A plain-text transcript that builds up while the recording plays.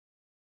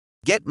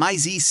Get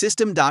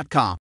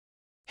myzsystem.com.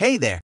 Hey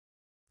there.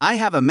 I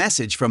have a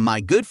message from my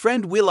good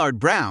friend Willard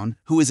Brown,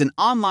 who is an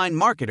online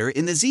marketer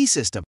in the Z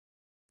System.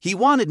 He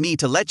wanted me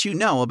to let you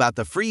know about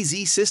the free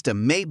Z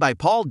System made by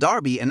Paul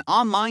Darby, an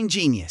online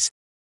genius.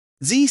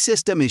 Z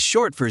System is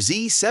short for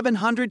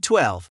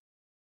Z712.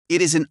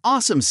 It is an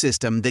awesome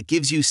system that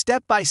gives you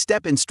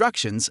step-by-step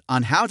instructions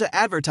on how to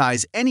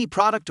advertise any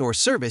product or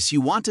service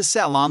you want to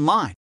sell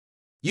online.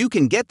 You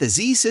can get the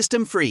Z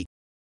System free.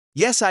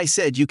 Yes, I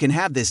said you can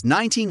have this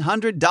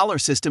 $1,900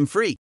 system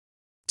free.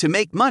 To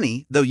make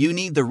money, though, you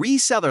need the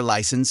reseller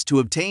license to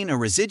obtain a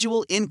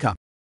residual income.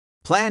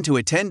 Plan to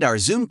attend our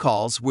Zoom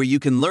calls where you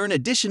can learn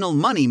additional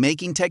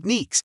money-making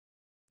techniques.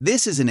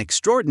 This is an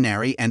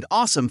extraordinary and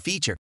awesome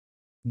feature.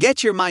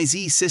 Get your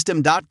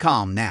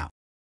myzsystem.com now.